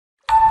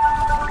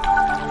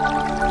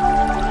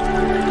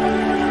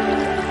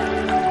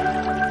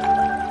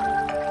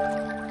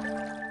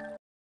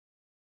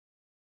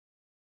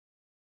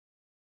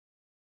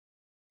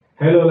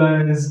Hello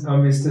learners,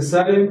 I'm Mr.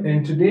 Salim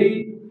and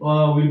today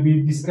we'll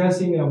be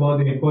discussing about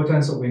the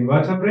importance of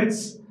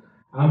invertebrates.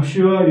 I'm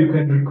sure you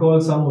can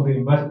recall some of the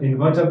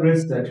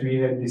invertebrates that we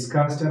had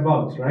discussed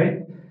about,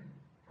 right?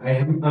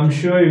 I'm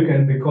sure you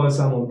can recall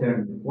some of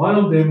them. One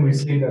of them we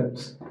say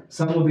that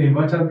some of the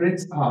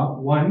invertebrates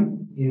are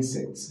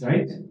insects,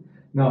 right?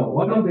 Now,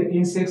 one of the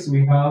insects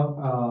we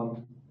have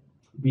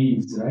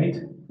bees, right?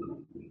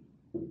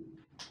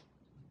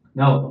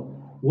 Now,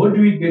 what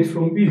do we get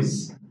from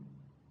bees?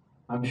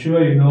 I'm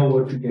sure you know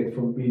what we get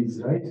from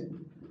bees, right?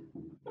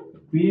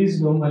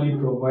 Bees normally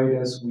provide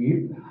us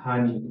with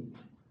honey.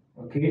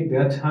 Okay,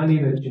 that honey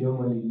that you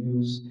normally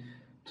use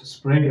to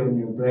spread on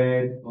your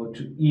bread or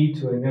to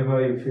eat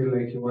whenever you feel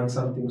like you want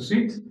something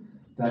sweet,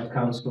 that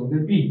comes from the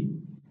bee.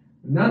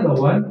 Another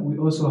one, we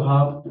also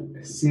have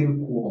a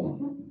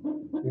silkworm.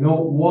 You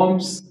know,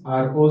 worms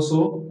are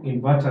also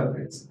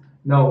invertebrates.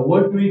 Now,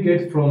 what do we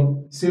get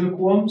from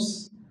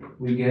silkworms?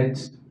 We get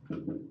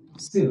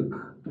silk.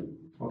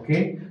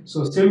 Okay,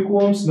 so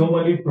silkworms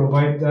normally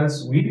provide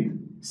us with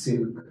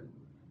silk.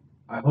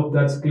 I hope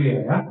that's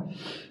clear, yeah?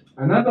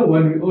 Another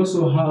one, we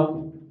also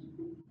have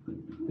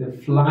the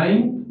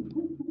flying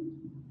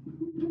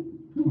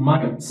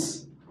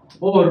mites,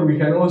 or we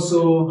can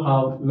also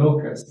have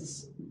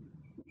locusts.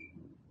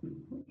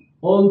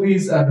 All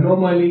these are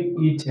normally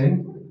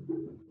eaten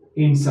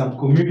in some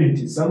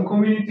communities. Some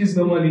communities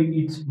normally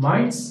eat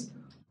mites,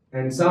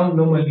 and some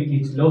normally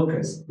eat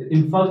locusts.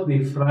 In fact,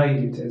 they fry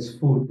it as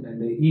food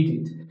and they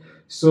eat it.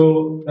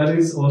 So that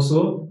is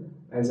also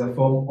as a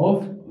form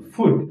of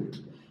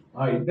food.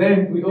 Alright,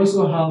 then we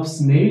also have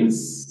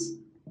snails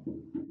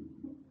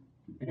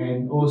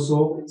and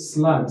also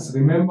slugs.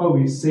 Remember,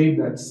 we said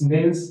that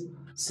snails,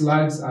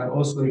 slugs are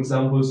also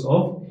examples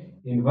of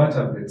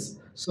invertebrates.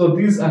 So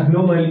these are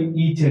normally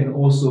eaten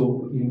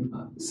also in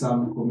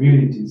some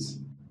communities.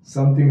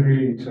 Something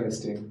really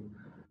interesting.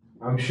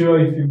 I'm sure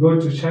if you go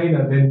to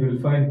China, then you'll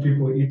find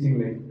people eating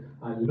like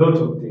a lot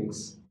of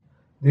things.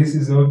 This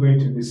is not going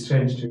to be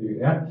strange to you,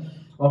 yeah?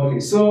 Okay,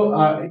 so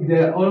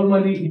they're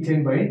normally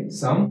eaten by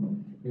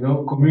some,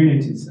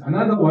 communities.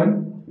 Another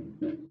one,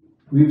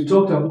 we've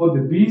talked about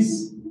the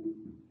bees,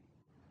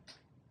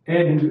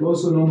 and we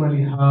also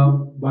normally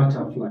have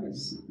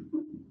butterflies.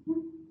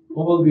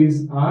 All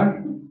these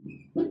are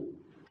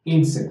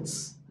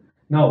insects.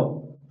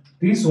 Now,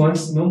 these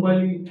ones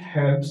normally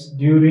helps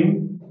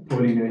during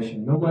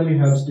pollination.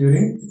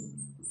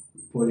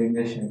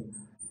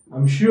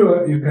 I'm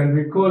sure you can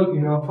recall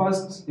in our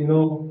first,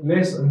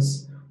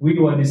 lessons, we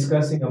were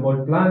discussing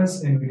about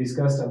plants and we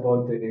discussed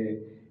about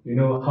the,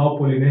 how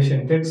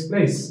pollination takes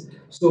place.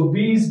 So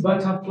bees,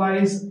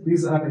 butterflies,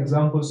 these are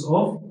examples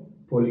of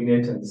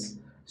pollinators.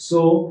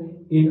 So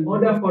in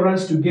order for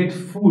us to get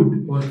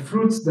food or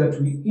fruits that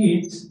we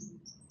eat,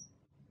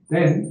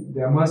 then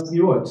there must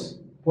be what?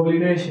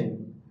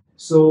 Pollination.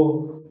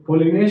 So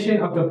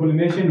after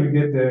pollination, we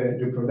get the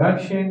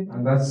reproduction,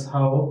 and that's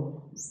how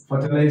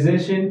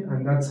fertilization,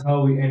 and that's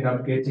how we end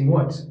up getting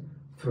what?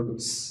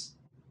 Fruits.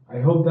 I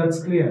hope that's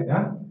clear,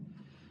 yeah?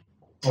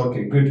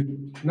 Okay,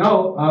 good.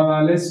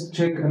 Now, let's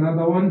check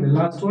another one, the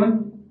last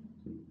one.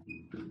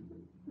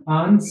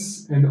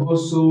 Ants and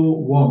also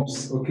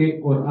worms, okay,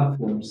 or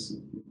earthworms.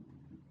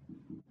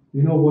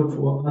 You know what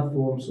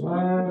earthworms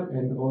are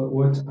and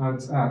what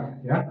ants are,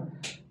 yeah?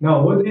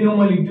 Now, what they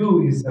normally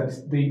do is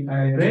that they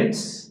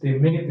aerate, they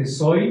make the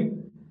soil,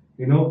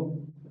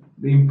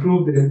 they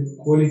improve the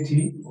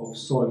quality of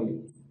soil.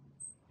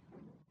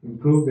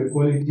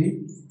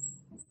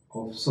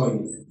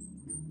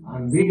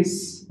 And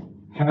this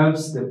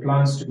helps the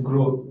plants to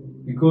grow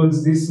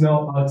because this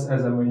now acts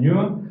as a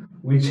manure,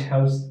 which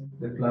helps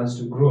the plants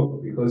to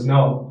grow. Because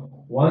now,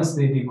 once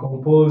they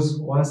decompose,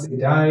 once they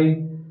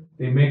die,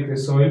 they make the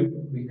soil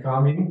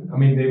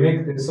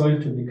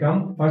to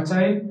become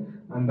fertile,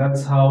 and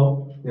that's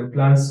how the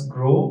plants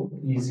grow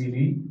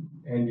easily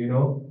and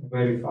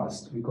very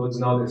fast because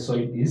now the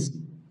soil is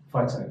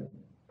fertile.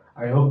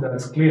 I hope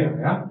that's clear,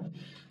 yeah?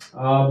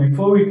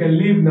 Before we can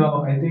leave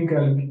now, I think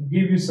I'll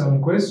give you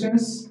some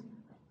questions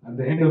at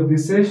the end of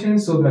this session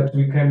so that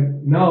we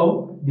can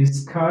now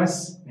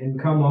discuss and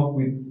come up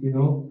with,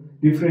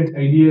 different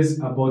ideas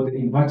about the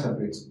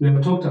invertebrates. We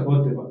have talked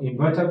about the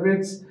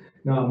invertebrates.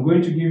 Now I'm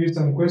going to give you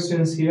some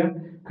questions here.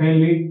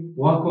 Kindly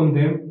work on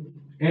them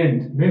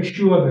and make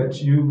sure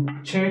that you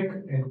check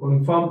and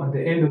confirm at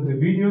the end of the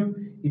video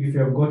if you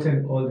have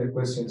gotten all the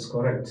questions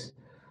correct.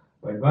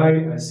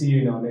 Bye-bye. I'll see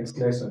you in our next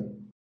lesson.